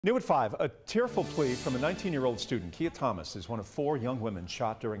New at 5, a tearful plea from a 19-year-old student. Kia Thomas is one of 4 young women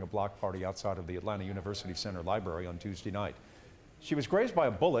shot during a block party outside of the Atlanta University Center Library on Tuesday night. She was grazed by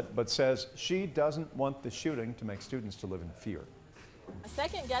a bullet, but says she doesn't want the shooting to make students to live in fear. I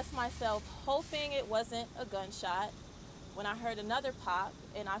second-guessed myself, hoping it wasn't a gunshot, when I heard another pop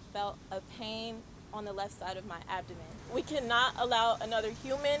and I felt a pain on the left side of my abdomen. We cannot allow another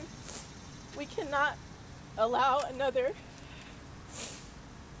human, we cannot allow another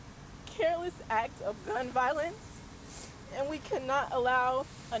careless act of gun violence, and we cannot allow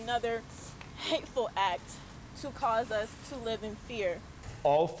another hateful act to cause us to live in fear.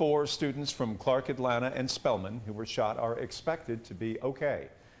 All 4 students from Clark, Atlanta, and Spelman who were shot are expected to be okay.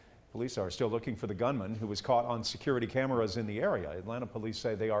 Police are still looking for the gunman who was caught on security cameras in the area. Atlanta police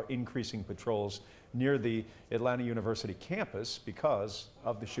say they are increasing patrols near the Atlanta University campus because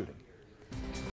of the shooting.